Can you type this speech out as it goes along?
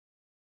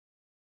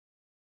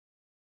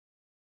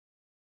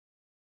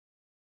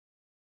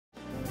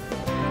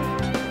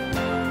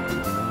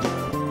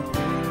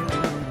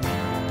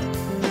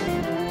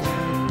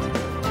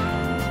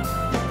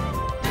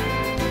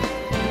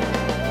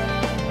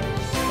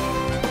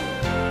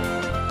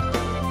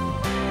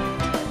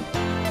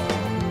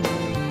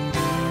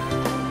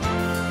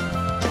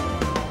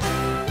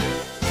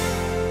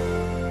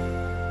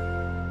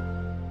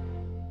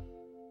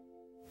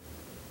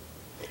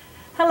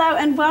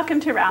and welcome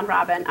to Round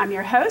Robin. I'm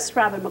your host,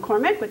 Robin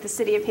McCormick, with the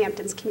City of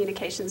Hampton's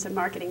Communications and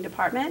Marketing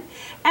Department.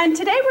 And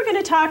today we're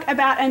going to talk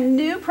about a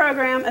new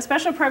program, a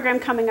special program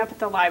coming up at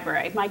the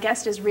library. My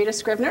guest is Rita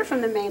Scrivener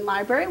from the main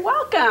library.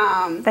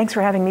 Welcome. Thanks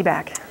for having me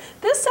back.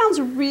 This sounds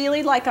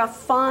really like a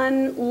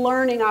fun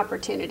learning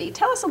opportunity.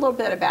 Tell us a little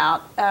bit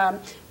about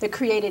the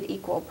Created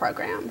Equal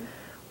program.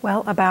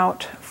 Well,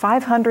 about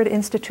 500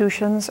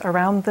 institutions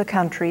around the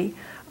country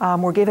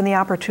were given the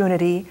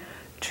opportunity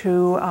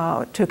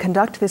to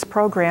conduct this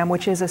program,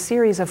 which is a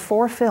series of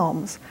 4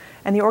 films,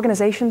 and the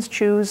organizations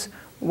choose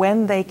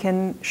when they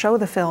can show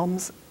the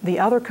films. The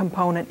other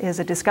component is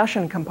a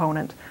discussion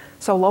component,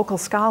 so local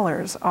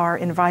scholars are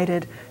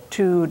invited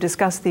to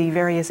discuss the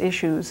various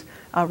issues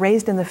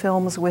raised in the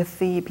films with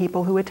the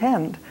people who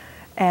attend,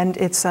 and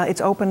it's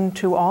open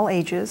to all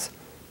ages,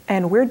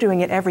 and we're doing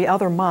it every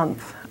other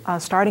month,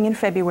 starting in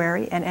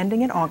February and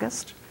ending in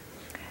August.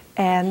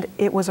 And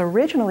it was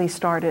originally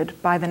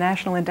started by the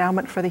National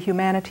Endowment for the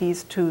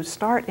Humanities to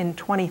start in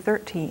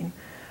 2013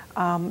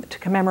 to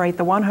commemorate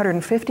the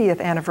 150th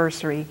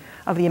anniversary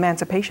of the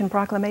Emancipation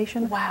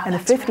Proclamation. Wow, and the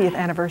 50th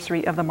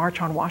anniversary of the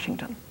March on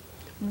Washington.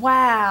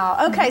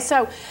 Wow. Okay,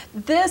 so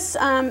this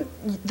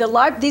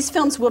these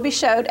films will be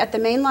showed at the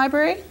main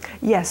library?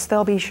 Yes,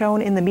 they'll be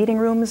shown in the meeting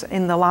rooms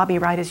in the lobby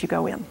right as you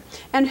go in.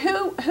 And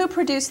who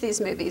produced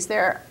these movies?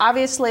 They're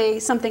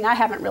obviously something I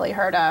haven't really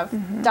heard of.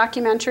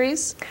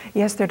 Documentaries?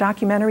 Yes, they're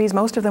documentaries.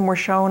 Most of them were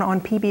shown on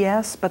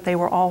PBS, but they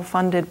were all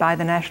funded by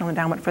the National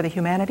Endowment for the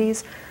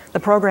Humanities. The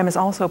program is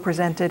also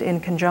presented in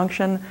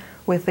conjunction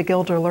with the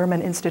Gilder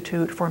Lehrman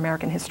Institute for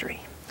American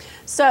History.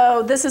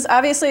 So this is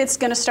obviously, it's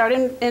going to start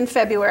in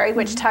February,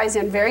 which ties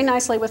in very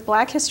nicely with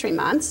Black History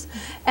Month.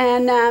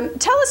 And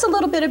tell us a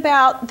little bit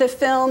about the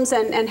films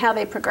and how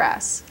they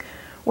progress.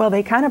 Well,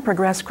 they kind of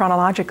progress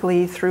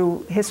chronologically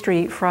through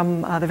history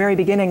from the very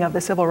beginning of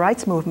the Civil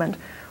Rights Movement,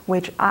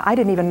 which I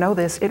didn't even know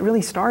this. It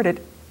really started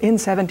in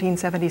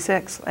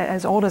 1776.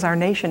 As old as our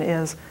nation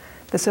is,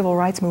 the Civil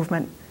Rights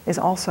Movement is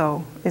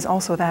also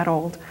that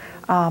old.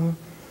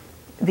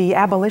 The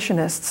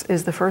Abolitionists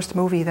is the first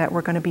movie that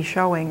we're going to be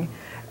showing,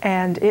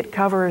 and it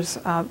covers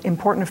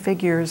important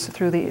figures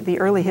through the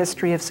early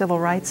history of civil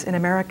rights in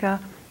America,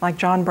 like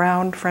John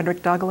Brown,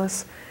 Frederick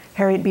Douglass,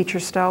 Harriet Beecher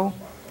Stowe.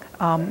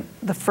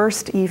 The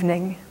first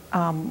evening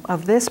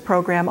of this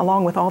program,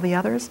 along with all the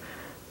others,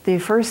 the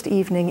first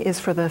evening is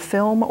for the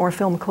film or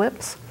film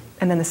clips,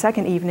 and then the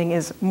second evening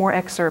is more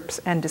excerpts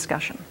and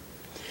discussion.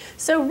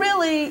 So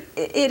really,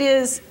 it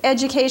is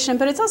education,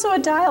 but it's also a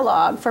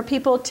dialogue for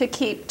people to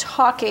keep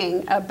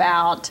talking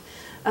about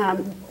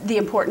the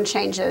important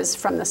changes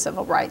from the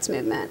civil rights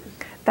movement.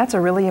 That's a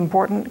really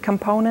important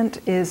component,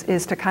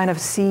 is to kind of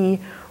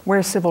see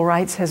where civil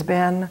rights has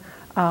been,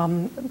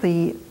 and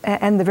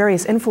the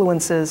various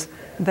influences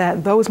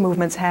that those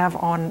movements have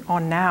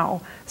on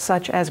now,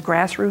 such as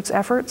grassroots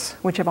efforts,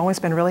 which have always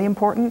been really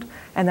important,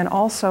 and then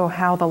also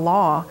how the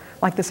law,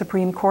 like the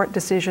Supreme Court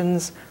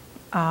decisions,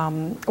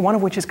 one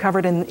of which is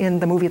covered in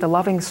the movie The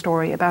Loving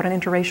Story about an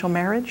interracial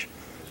marriage.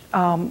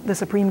 The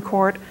Supreme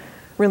Court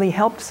really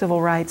helped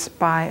civil rights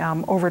by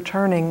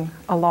overturning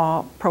a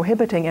law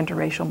prohibiting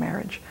interracial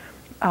marriage.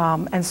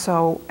 And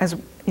so, as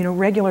you know,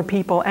 regular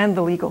people and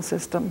the legal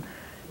system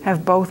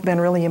have both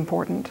been really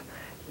important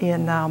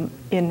in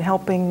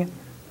helping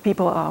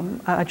people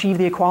achieve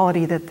the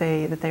equality that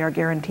they are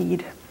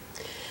guaranteed.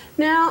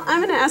 Now,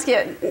 I'm going to ask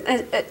you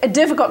a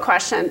difficult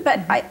question, but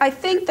I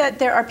think that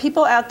there are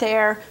people out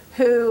there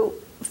who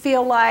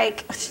feel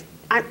like,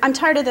 I'm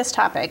tired of this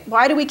topic.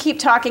 Why do we keep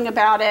talking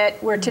about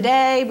it? We're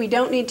today, we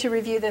don't need to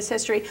review this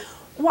history.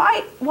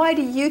 Why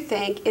do you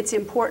think it's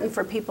important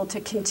for people to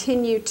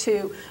continue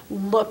to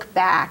look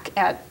back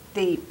at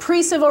the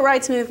pre-civil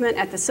rights movement,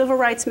 at the civil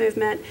rights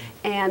movement,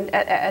 and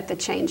at the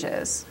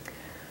changes?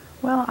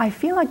 Well, I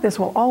feel like this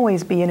will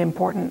always be an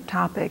important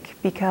topic,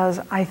 because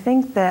I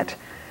think that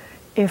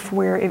if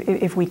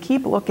we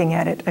keep looking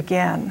at it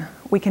again,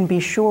 we can be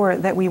sure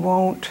that we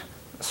won't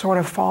sort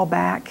of fall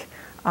back.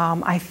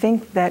 I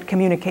think that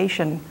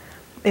communication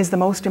is the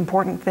most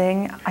important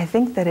thing. I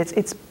think that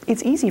it's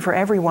easy for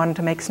everyone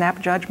to make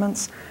snap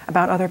judgments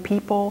about other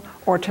people,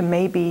 or to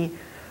maybe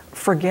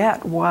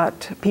forget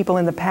what people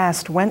in the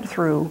past went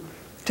through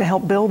to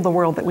help build the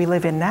world that we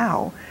live in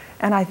now.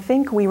 And I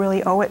think we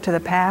really owe it to the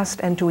past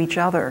and to each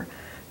other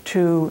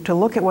to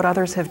look at what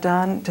others have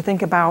done, to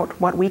think about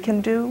what we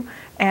can do,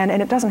 and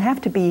it doesn't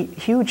have to be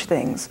huge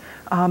things.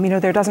 You know,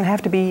 there doesn't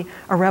have to be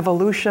a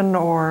revolution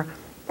or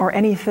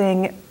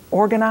anything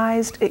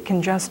organized. It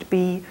can just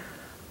be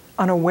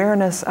an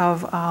awareness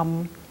of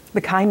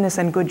the kindness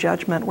and good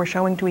judgment we're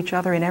showing to each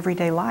other in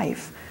everyday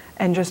life,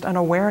 and just an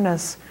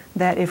awareness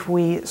that if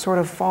we sort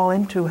of fall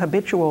into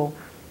habitual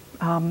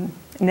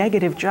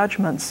negative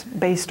judgments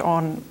based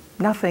on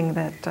nothing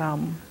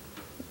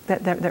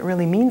that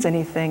really means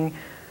anything,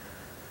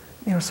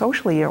 you know,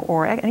 socially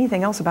or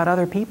anything else about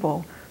other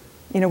people,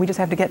 you know, we just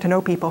have to get to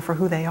know people for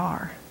who they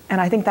are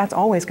And I think that's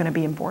always going to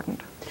be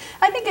important.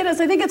 I think it is.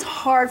 I think it's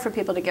hard for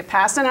people to get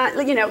past. And,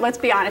 let's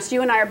be honest,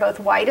 you and I are both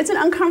white. It's an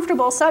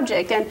uncomfortable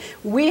subject. And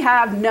we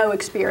have no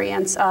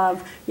experience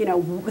of,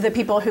 the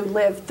people who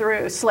lived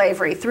through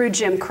slavery, through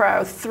Jim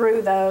Crow,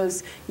 through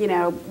those,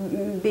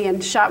 being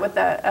shot with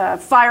a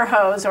fire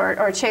hose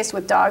or chased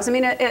with dogs. I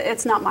mean,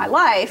 it's not my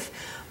life.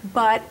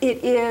 But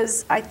it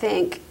is, I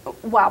think,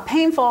 while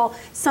painful,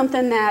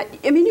 something that,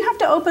 you have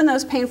to open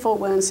those painful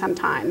wounds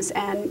sometimes,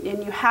 and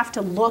you have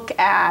to look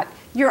at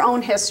your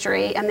own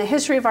history and the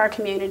history of our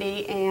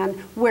community and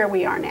where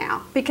we are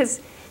now.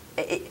 Because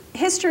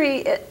history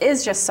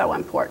is just so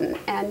important,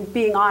 and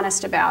being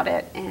honest about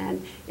it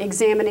and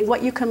examining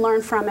what you can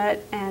learn from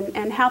it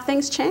and how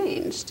things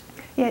changed.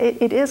 Yeah,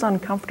 it is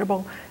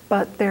uncomfortable,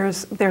 but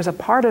there's a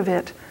part of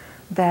it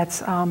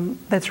that's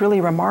really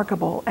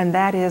remarkable, and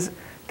that is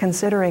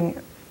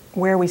considering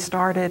where we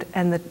started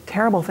and the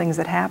terrible things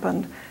that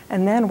happened,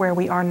 and then where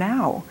we are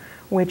now,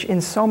 which in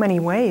so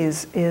many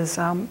ways is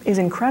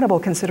incredible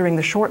considering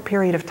the short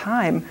period of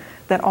time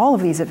that all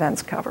of these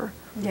events cover.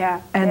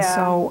 Yeah. And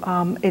so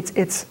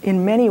it's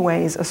in many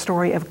ways a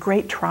story of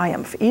great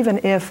triumph. Even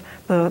if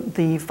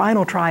the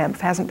final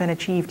triumph hasn't been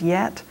achieved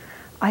yet,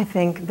 I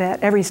think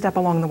that every step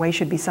along the way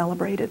should be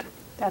celebrated.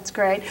 That's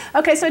great.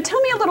 Okay, so tell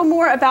me a little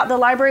more about the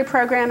library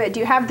program. Do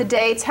you have the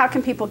dates? How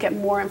can people get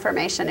more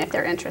information if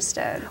they're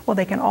interested? Well,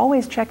 they can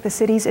always check the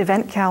city's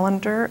event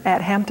calendar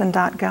at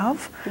hampton.gov.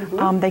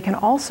 Mm-hmm. They can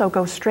also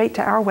go straight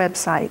to our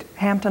website,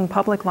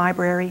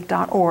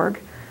 hamptonpubliclibrary.org,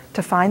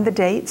 to find the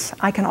dates.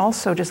 I can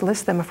also just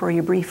list them for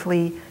you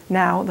briefly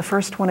now. The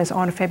first one is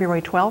on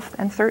February 12th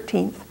and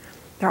 13th.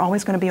 They're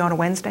always going to be on a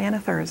Wednesday and a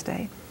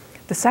Thursday.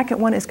 The second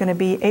one is going to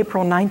be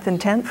April 9th and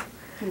 10th.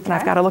 Okay. And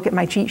I've got to look at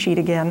my cheat sheet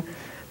again.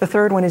 The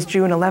third one is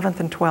June 11th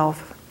and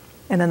 12th,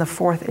 and then the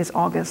fourth is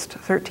August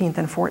 13th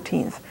and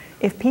 14th.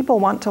 If people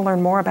want to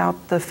learn more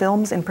about the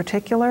films in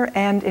particular,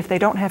 and if they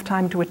don't have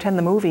time to attend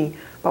the movie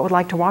but would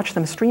like to watch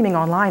them streaming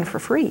online for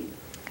free,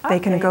 they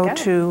can go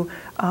to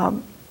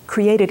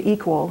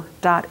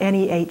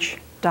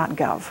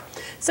createdequal.neh.gov.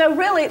 So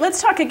really,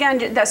 let's talk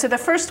again. So the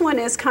first one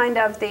is kind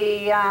of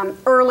the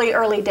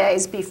early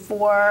days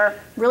before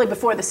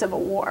the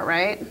Civil War,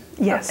 right?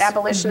 Yes.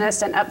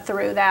 Abolitionists and up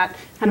through that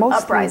kind of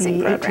uprising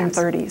the programs.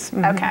 1830s.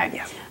 Mm-hmm. Okay.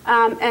 Yeah.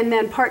 And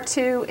then part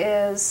two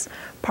is?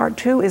 Part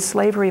two is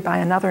Slavery by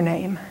Another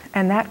Name,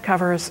 and that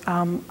covers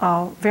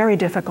a very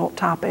difficult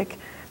topic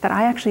that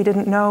I actually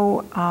didn't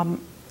know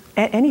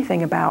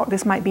anything about.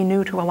 This might be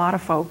new to a lot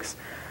of folks.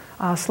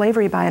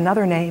 Slavery by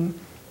Another Name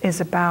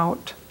is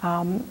about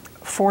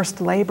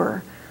forced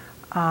labor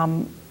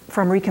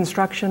from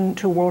Reconstruction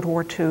to World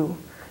War II.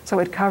 So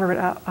it covered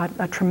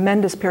a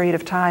tremendous period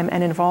of time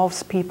and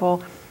involves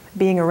people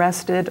being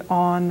arrested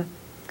on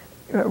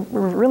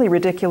really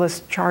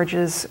ridiculous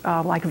charges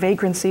like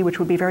vagrancy, which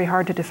would be very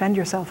hard to defend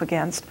yourself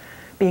against,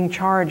 being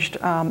charged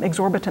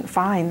exorbitant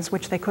fines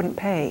which they couldn't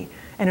pay,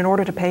 and in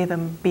order to pay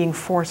them, being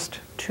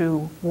forced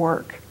to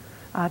work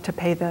to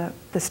pay the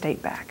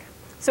state back.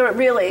 So it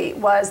really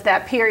was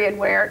that period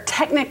where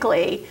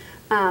technically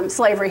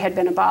slavery had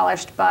been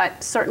abolished,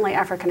 but certainly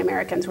African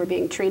Americans were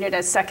being treated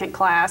as second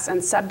class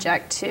and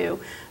subject to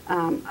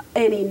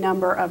any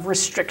number of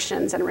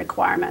restrictions and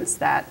requirements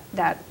that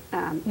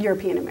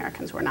European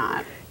Americans were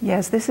not.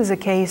 Yes, this is a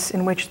case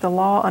in which the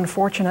law,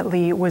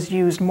 unfortunately, was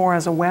used more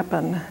as a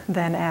weapon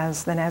than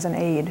as an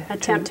aid.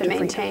 Attempt to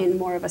maintain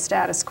more of a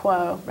status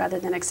quo rather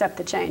than accept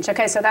the change.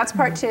 Okay, so that's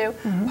part two.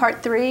 Mm-hmm.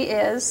 Part three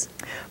is?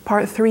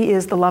 Part three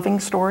is The Loving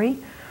Story,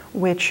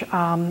 which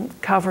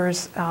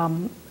covers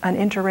an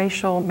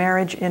interracial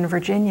marriage in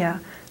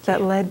Virginia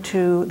that led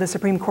to the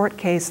Supreme Court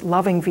case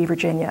Loving v.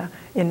 Virginia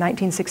in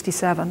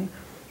 1967,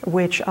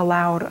 which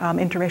allowed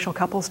interracial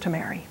couples to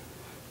marry.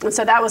 And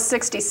so that was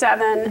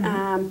 67.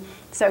 Mm-hmm.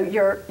 So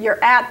you're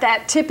at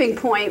that tipping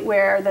point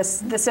where the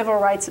civil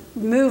rights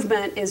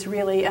movement is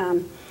really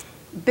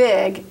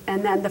big.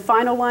 And then the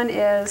final one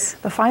is?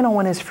 The final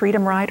one is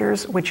Freedom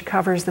Riders, which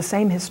covers the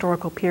same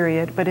historical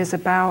period, but is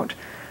about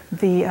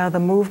the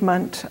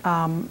movement,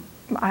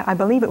 I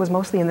believe it was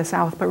mostly in the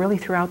South, but really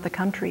throughout the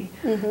country,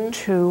 mm-hmm.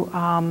 to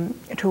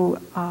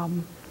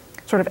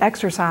sort of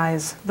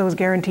exercise those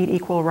guaranteed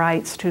equal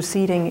rights to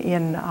seating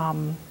in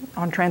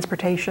on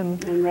transportation.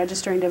 And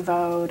registering to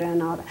vote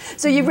and all that.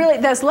 So you really,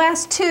 those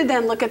last two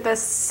then look at the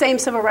same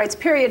civil rights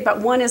period, but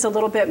one is a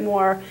little bit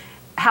more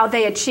how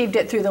they achieved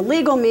it through the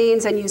legal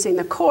means and using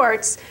the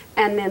courts,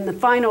 and then the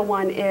final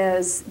one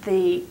is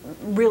the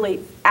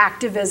really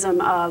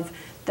activism of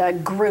the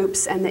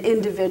groups and the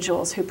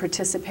individuals who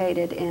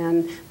participated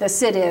in the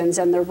sit-ins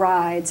and the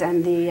rides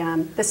and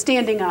the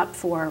standing up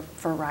for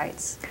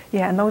rights.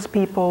 Yeah, and those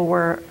people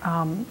were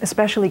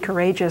especially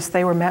courageous.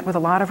 They were met with a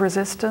lot of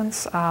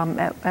resistance.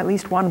 At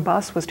least one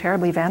bus was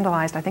terribly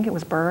vandalized. I think it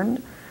was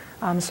burned.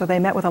 So they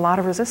met with a lot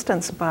of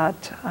resistance,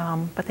 but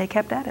they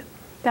kept at it.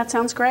 That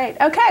sounds great.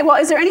 Okay,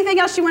 well, is there anything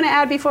else you want to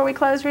add before we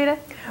close, Rita?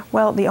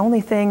 Well, the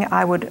only thing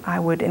I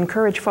would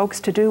encourage folks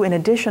to do in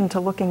addition to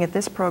looking at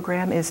this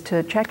program is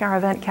to check our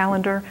event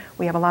calendar.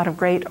 We have a lot of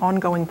great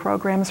ongoing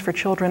programs for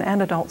children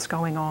and adults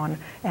going on,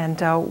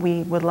 and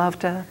we would love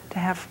to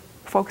have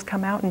folks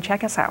come out and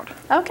check us out.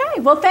 Okay,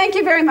 well, thank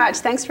you very much.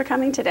 Thanks for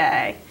coming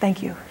today.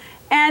 Thank you.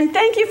 And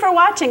thank you for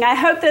watching. I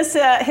hope this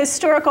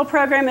historical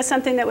program is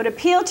something that would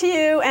appeal to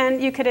you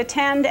and you could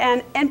attend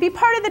and be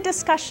part of the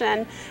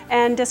discussion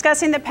and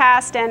discussing the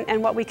past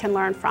and what we can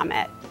learn from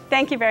it.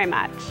 Thank you very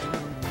much.